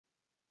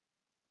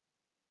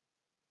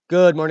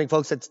Good morning,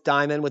 folks. It's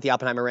Diamond with the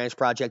Oppenheimer Ranch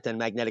Project and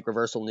Magnetic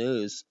Reversal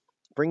News,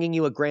 bringing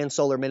you a grand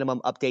solar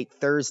minimum update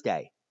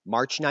Thursday,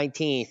 March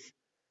 19th,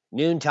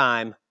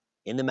 noontime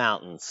in the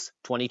mountains,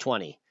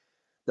 2020.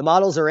 The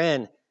models are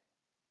in,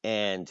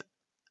 and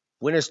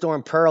Winter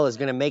Storm Pearl is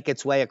going to make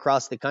its way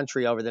across the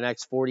country over the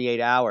next 48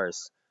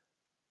 hours,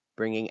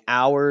 bringing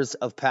hours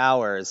of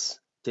powers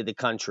to the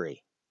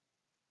country.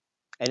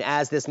 And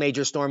as this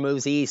major storm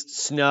moves east,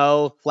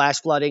 snow, flash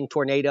flooding,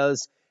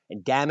 tornadoes,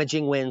 and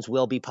damaging winds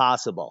will be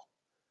possible.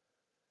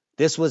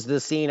 This was the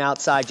scene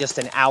outside just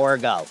an hour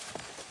ago.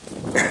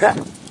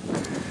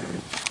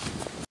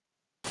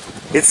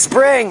 It's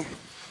spring,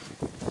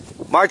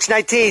 March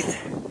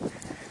 19th.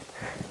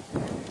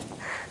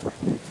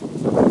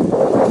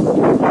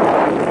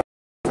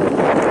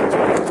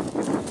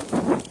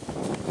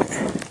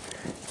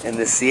 And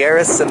the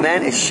Sierra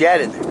cement is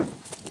shedding.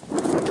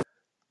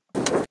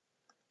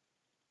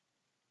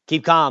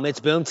 Keep calm,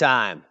 it's boom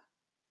time.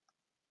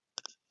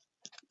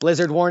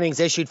 Blizzard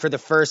warnings issued for the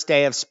first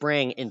day of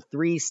spring in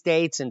 3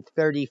 states and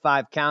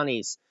 35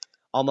 counties,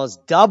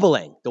 almost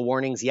doubling the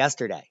warnings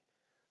yesterday.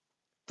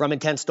 From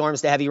intense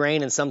storms to heavy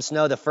rain and some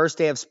snow, the first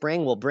day of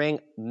spring will bring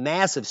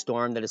massive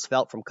storm that is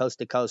felt from coast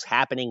to coast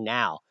happening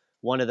now.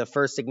 One of the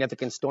first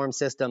significant storm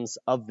systems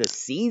of the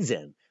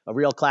season, a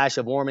real clash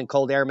of warm and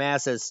cold air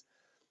masses.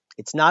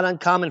 It's not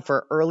uncommon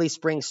for early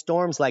spring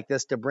storms like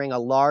this to bring a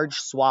large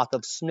swath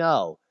of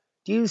snow.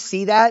 Do you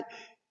see that?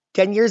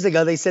 10 years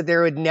ago, they said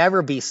there would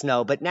never be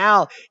snow, but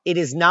now it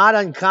is not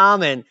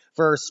uncommon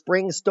for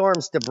spring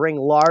storms to bring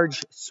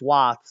large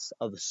swaths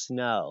of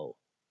snow.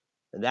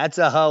 And that's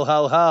a ho,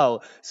 ho,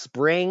 ho.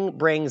 Spring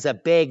brings a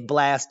big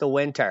blast of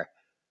winter.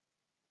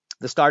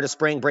 The start of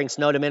spring brings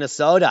snow to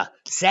Minnesota.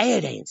 Say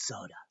it ain't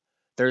soda.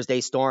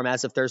 Thursday storm,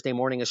 as of Thursday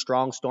morning, a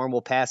strong storm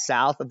will pass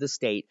south of the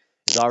state,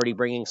 is already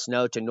bringing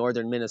snow to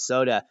northern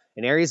Minnesota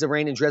and areas of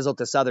rain and drizzle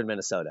to southern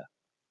Minnesota.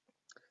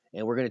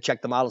 And we're going to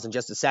check the models in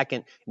just a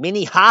second.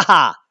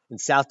 Minnehaha in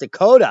South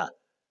Dakota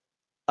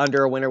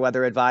under a winter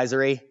weather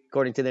advisory,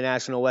 according to the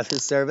National Weather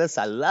Service.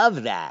 I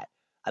love that.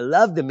 I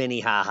love the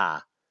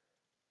Minnehaha.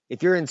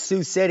 If you're in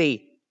Sioux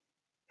City,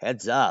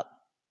 heads up.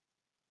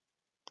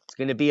 It's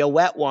going to be a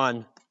wet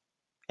one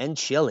and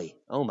chilly.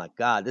 Oh, my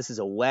God. This is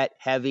a wet,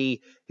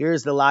 heavy.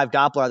 Here's the live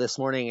Doppler this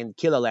morning in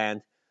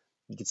Kiloland.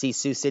 You can see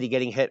Sioux City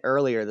getting hit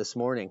earlier this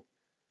morning.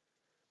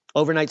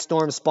 Overnight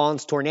storm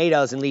spawns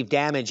tornadoes and leave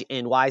damage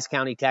in Wise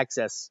County,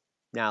 Texas.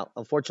 Now,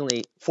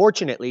 fortunately,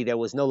 there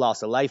was no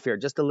loss of life here,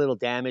 just a little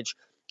damage.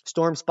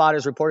 Storm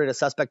spotters reported a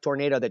suspect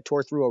tornado that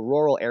tore through a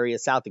rural area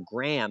south of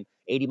Graham,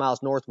 80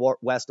 miles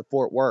northwest of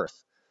Fort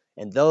Worth.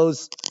 And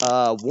those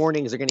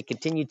warnings are going to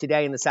continue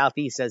today in the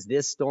southeast as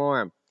this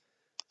storm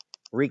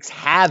wreaks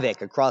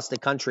havoc across the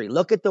country.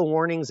 Look at the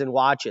warnings and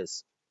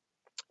watches.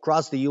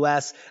 Across the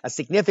U.S., a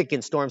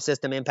significant storm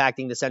system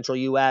impacting the central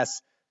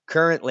U.S.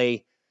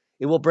 currently.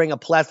 It will bring a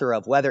plethora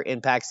of weather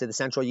impacts to the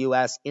central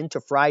U.S. into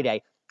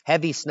Friday.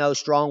 Heavy snow,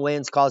 strong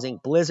winds causing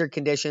blizzard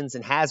conditions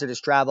and hazardous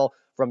travel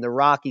from the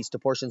Rockies to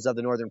portions of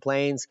the northern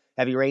plains.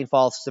 Heavy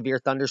rainfall, severe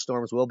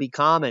thunderstorms will be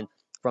common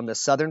from the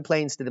southern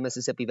plains to the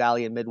Mississippi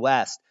Valley and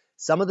Midwest.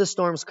 Some of the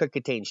storms could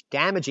contain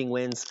damaging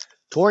winds,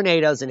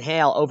 tornadoes, and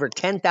hail. Over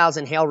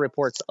 10,000 hail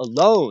reports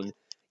alone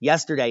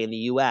yesterday in the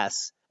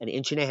U.S., an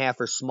inch and a half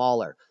or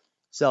smaller.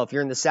 So if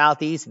you're in the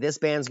southeast, this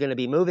band's going to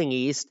be moving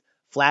east.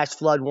 Flash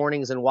flood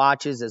warnings and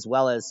watches, as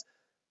well as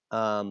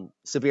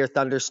severe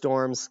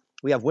thunderstorms.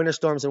 We have winter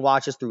storms and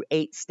watches through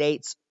 8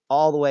 states,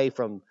 all the way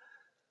from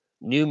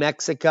New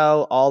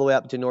Mexico all the way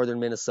up to northern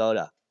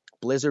Minnesota.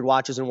 Blizzard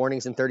watches and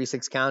warnings in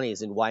 36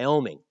 counties in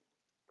Wyoming,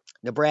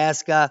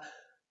 Nebraska,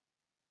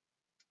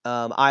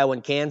 Iowa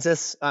and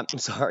Kansas.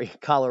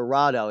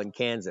 Colorado and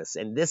Kansas.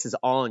 And this is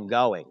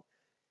ongoing.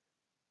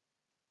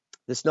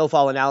 The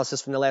snowfall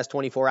analysis from the last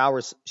 24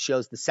 hours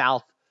shows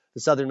the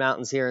southern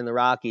mountains here in the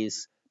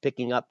Rockies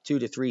picking up 2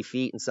 to 3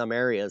 feet in some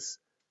areas.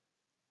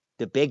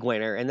 The big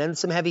winter. And then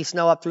some heavy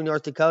snow up through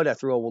North Dakota,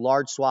 through a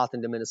large swath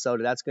into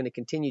Minnesota. That's going to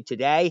continue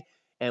today,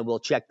 and we'll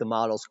check the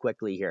models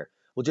quickly here.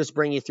 We'll just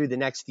bring you through the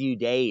next few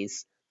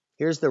days.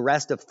 Here's the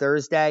rest of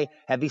Thursday.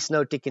 Heavy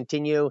snow to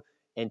continue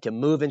and to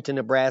move into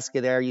Nebraska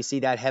there. You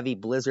see that heavy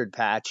blizzard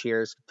patch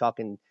here. It's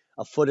talking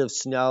a foot of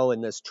snow in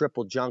this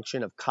triple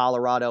junction of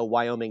Colorado,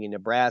 Wyoming, and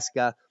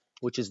Nebraska,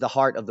 which is the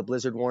heart of the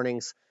blizzard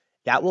warnings.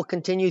 That will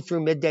continue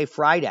through midday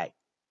Friday,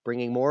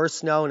 bringing more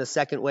snow in a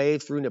second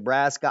wave through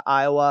Nebraska,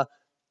 Iowa,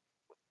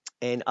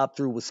 and up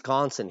through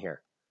Wisconsin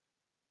here.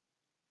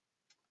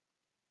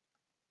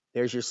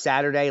 There's your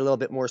Saturday, a little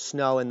bit more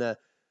snow in the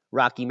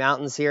Rocky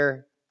Mountains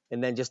here,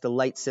 and then just a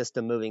light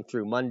system moving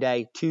through.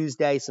 Monday,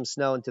 Tuesday, some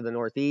snow into the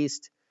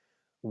northeast.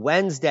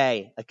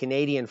 Wednesday, a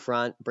Canadian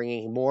front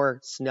bringing more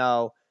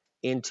snow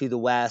into the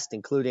west,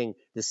 including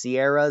the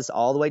Sierras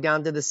all the way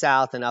down to the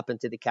south and up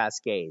into the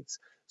Cascades.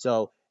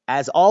 So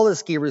as all the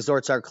ski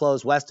resorts are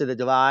closed west of the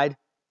divide,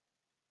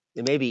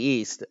 it may be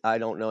east. I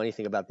don't know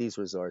anything about these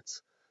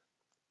resorts.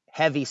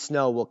 Heavy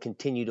snow will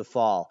continue to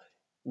fall.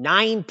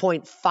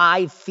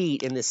 9.5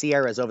 feet in the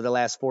Sierras over the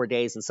last 4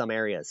 days in some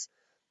areas.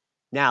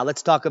 Now,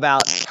 let's talk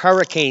about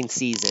hurricane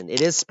season.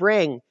 It is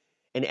spring,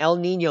 and El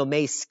Nino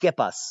may skip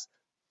us,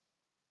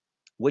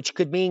 which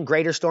could mean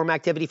greater storm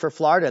activity for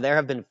Florida. There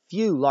have been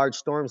few large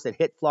storms that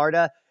hit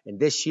Florida, and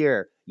this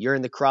year you're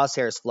in the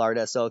crosshairs,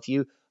 Florida. So if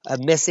you are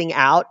missing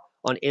out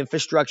on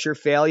infrastructure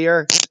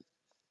failure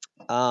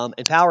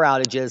and power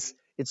outages,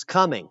 it's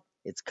coming.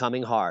 It's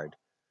coming hard.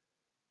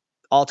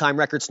 All-time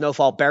record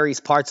snowfall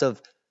buries parts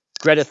of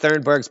Greta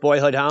Thunberg's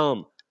boyhood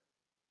home.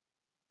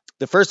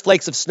 The first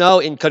flakes of snow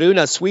in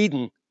Kiruna,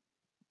 Sweden,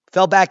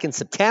 fell back in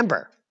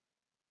September.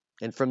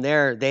 And from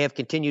there, they have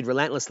continued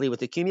relentlessly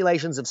with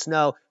accumulations of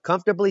snow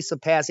comfortably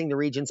surpassing the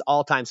region's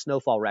all-time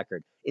snowfall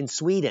record. In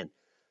Sweden,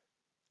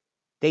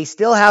 they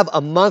still have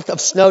a month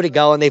of snow to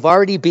go, and they've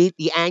already beat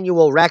the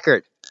annual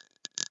record,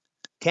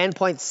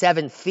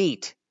 10.7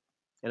 feet.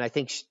 And I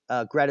think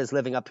Greta's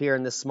living up here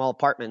in this small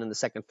apartment on the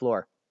second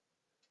floor.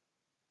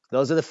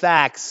 Those are the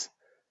facts.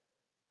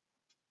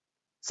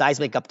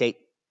 Seismic update.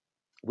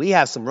 We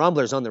have some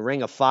rumblers on the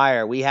Ring of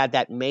Fire. We had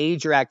that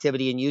major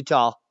activity in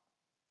Utah,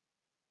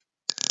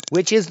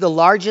 which is the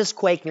largest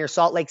quake near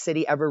Salt Lake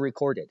City ever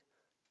recorded.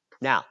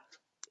 Now,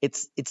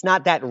 it's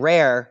not that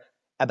rare.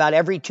 About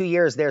every 2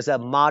 years, there's a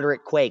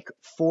moderate quake,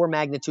 4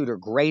 magnitude or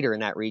greater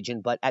in that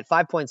region. But at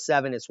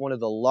 5.7, it's one of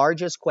the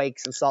largest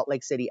quakes in Salt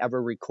Lake City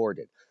ever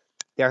recorded.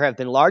 There have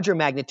been larger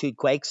magnitude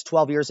quakes.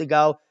 12 years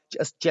ago,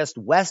 just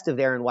west of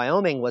there in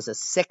Wyoming was a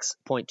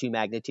 6.2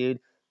 magnitude,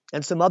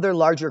 and some other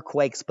larger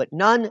quakes, but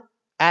none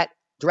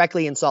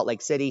directly in Salt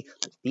Lake City.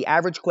 The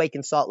average quake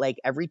in Salt Lake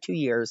every 2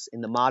 years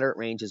in the moderate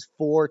range is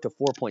 4 to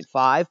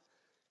 4.5.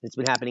 It's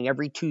been happening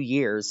every 2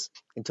 years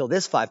until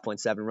this 5.7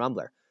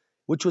 rumbler,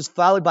 which was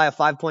followed by a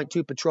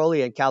 5.2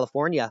 Petrolia in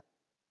California.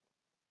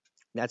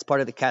 That's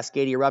part of the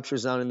Cascadia rupture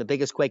zone and the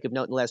biggest quake of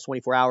note in the last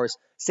 24 hours.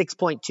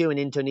 6.2 in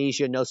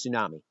Indonesia, no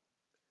tsunami.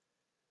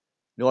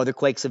 No other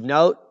quakes of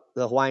note.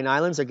 The Hawaiian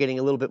Islands are getting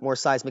a little bit more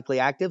seismically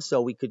active,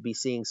 so we could be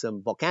seeing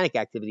some volcanic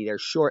activity there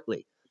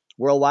shortly.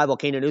 Worldwide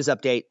volcano news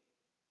update.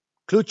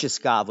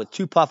 Kluchiskov with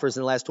 2 puffers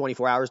in the last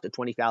 24 hours to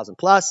 20,000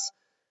 plus,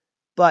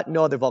 but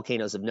no other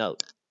volcanoes of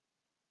note.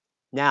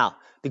 Now,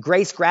 the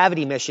Grace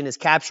Gravity mission is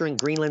capturing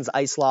Greenland's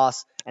ice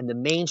loss, and the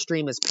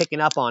mainstream is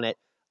picking up on it.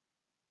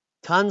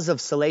 Tons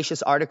of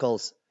salacious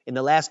articles in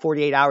the last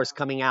 48 hours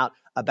coming out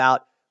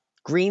about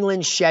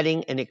Greenland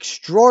shedding an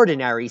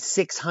extraordinary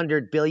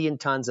 600 billion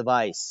tons of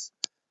ice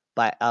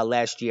by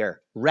last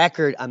year.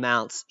 Record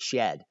amounts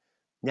shed.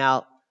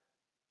 Now,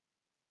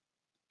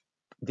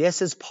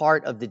 this is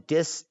part of the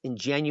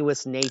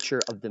disingenuous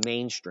nature of the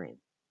mainstream.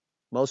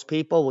 Most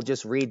people will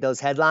just read those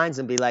headlines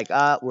and be like,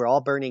 we're all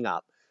burning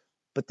up.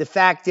 But the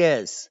fact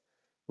is,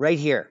 right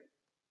here,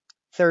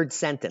 third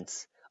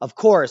sentence. Of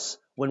course,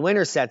 when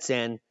winter sets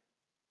in,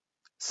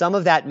 some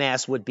of that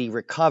mass would be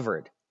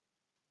recovered.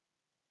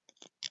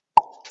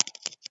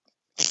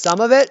 Some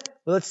of it?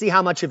 Well, let's see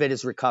how much of it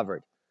is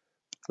recovered.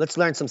 Let's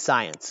learn some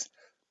science.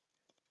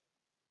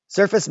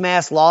 Surface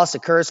mass loss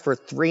occurs for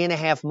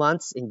 3.5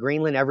 months in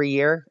Greenland every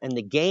year, and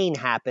the gain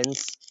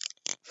happens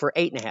for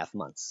 8.5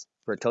 months,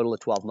 for a total of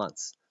 12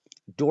 months.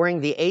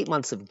 During the 8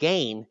 months of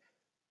gain,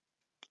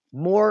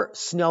 more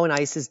snow and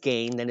ice is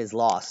gained than is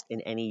lost in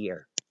any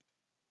year.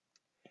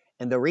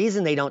 And the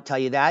reason they don't tell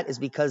you that is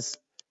because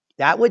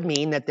that would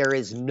mean that there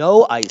is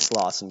no ice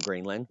loss in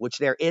Greenland, which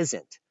there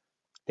isn't.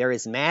 There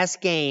is mass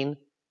gain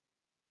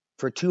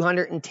for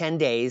 210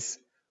 days,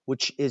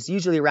 which is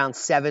usually around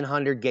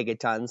 700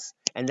 gigatons,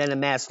 and then a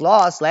mass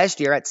loss last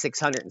year at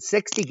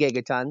 660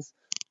 gigatons,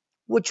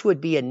 which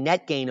would be a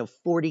net gain of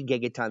 40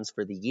 gigatons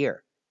for the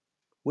year.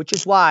 Which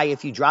is why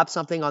if you drop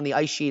something on the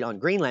ice sheet on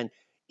Greenland,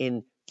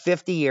 in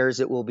 50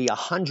 years it will be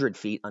 100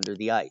 feet under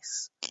the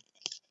ice.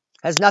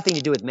 Has nothing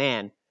to do with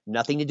man,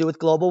 nothing to do with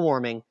global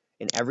warming,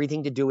 and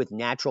everything to do with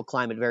natural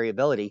climate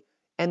variability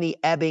and the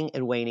ebbing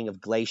and waning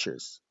of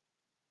glaciers.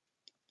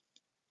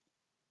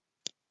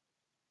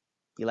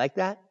 You like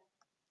that?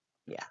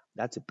 Yeah,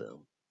 that's a boom.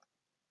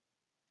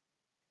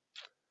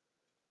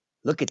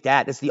 Look at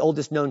that. It's the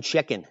oldest known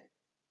chicken.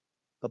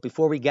 But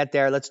before we get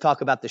there, let's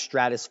talk about the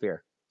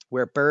stratosphere,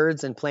 where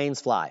birds and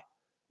planes fly,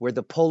 where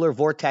the polar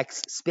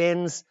vortex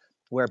spins,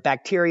 where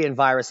bacteria and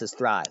viruses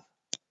thrive.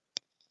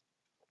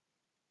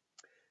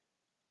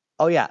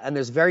 Oh yeah, and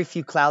there's very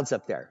few clouds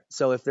up there.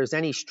 So if there's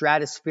any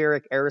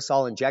stratospheric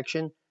aerosol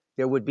injection,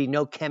 there would be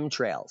no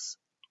chemtrails.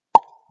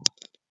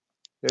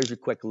 There's your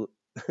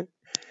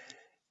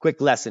quick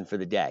lesson for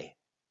the day.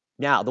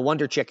 Now, the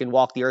wonder chicken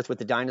walked the earth with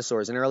the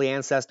dinosaurs. An early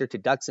ancestor to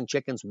ducks and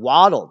chickens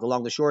waddled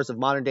along the shores of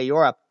modern-day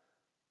Europe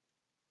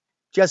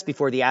just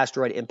before the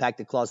asteroid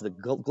impacted caused the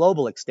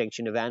global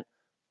extinction event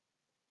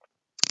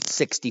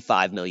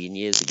 65 million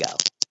years ago.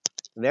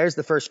 And there's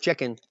the first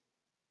chicken.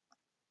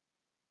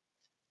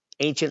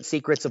 Ancient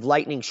secrets of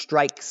lightning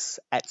strikes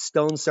at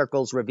stone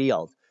circles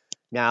revealed.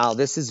 Now,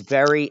 this is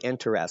very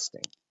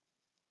interesting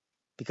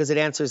because it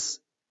answers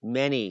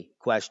many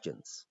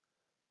questions.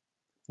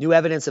 New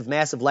evidence of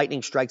massive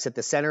lightning strikes at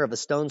the center of a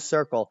stone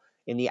circle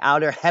in the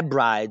Outer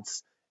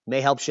Hebrides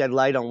may help shed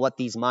light on what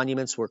these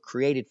monuments were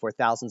created for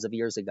thousands of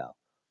years ago.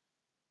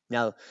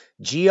 Now,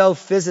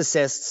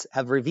 geophysicists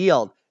have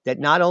revealed that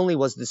not only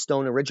was the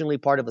stone originally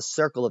part of a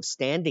circle of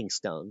standing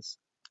stones,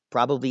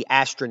 probably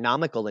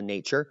astronomical in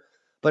nature,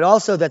 but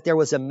also that there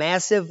was a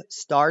massive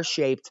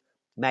star-shaped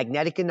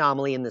magnetic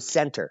anomaly in the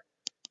center,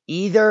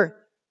 either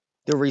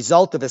the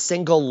result of a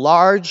single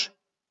large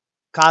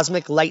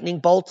cosmic lightning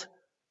bolt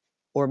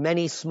or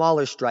many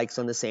smaller strikes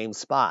on the same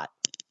spot.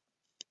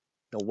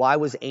 Now, why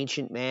was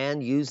ancient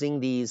man using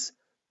these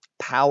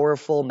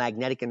powerful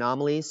magnetic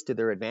anomalies to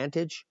their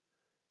advantage?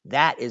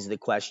 That is the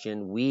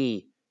question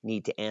we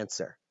need to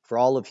answer for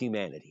all of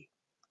humanity.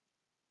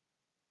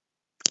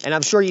 And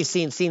I'm sure you've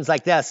seen scenes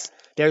like this.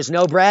 There's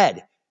no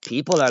bread.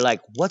 People are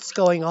like, what's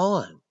going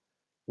on?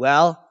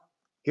 Well,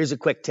 here's a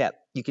quick tip.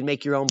 You can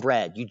make your own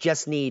bread. You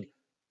just need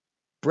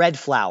bread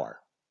flour,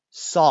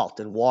 salt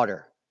and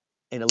water,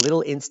 and a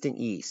little instant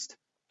yeast.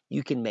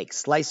 You can make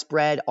sliced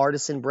bread,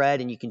 artisan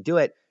bread, and you can do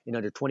it in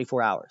under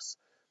 24 hours.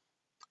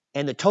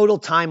 And the total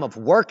time of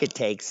work it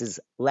takes is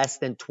less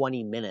than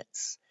 20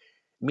 minutes.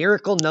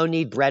 Miracle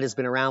no-knead bread has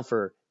been around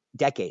for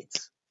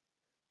decades.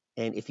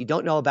 And if you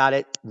don't know about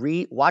it,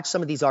 watch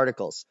some of these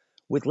articles.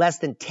 With less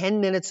than 10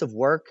 minutes of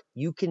work,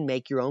 you can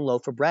make your own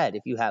loaf of bread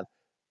if you have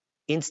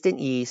instant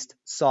yeast,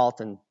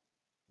 salt, and a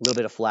little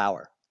bit of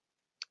flour.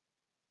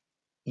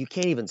 You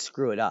can't even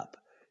screw it up.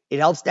 It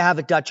helps to have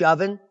a Dutch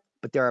oven,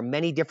 but there are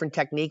many different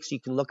techniques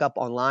you can look up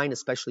online,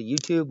 especially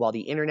YouTube, while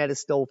the internet is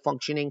still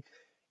functioning.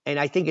 And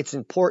I think it's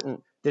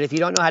important that if you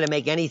don't know how to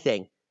make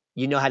anything,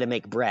 you know how to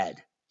make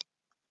bread.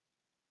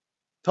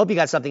 Hope you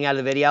got something out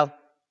of the video.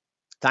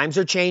 Times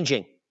are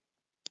changing.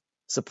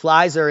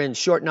 Supplies are in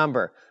short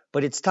number,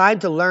 but it's time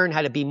to learn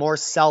how to be more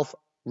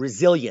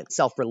self-resilient,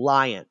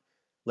 self-reliant.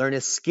 Learn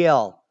a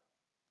skill.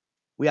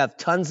 We have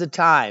tons of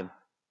time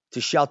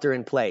to shelter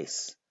in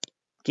place.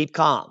 Keep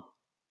calm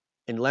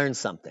and learn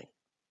something.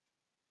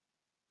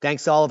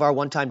 Thanks to all of our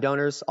one-time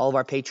donors, all of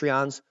our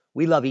Patreons.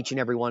 We love each and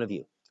every one of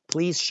you.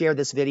 Please share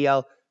this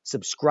video,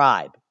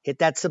 subscribe. Hit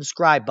that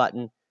subscribe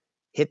button.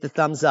 Hit the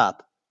thumbs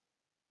up.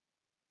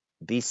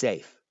 Be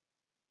safe.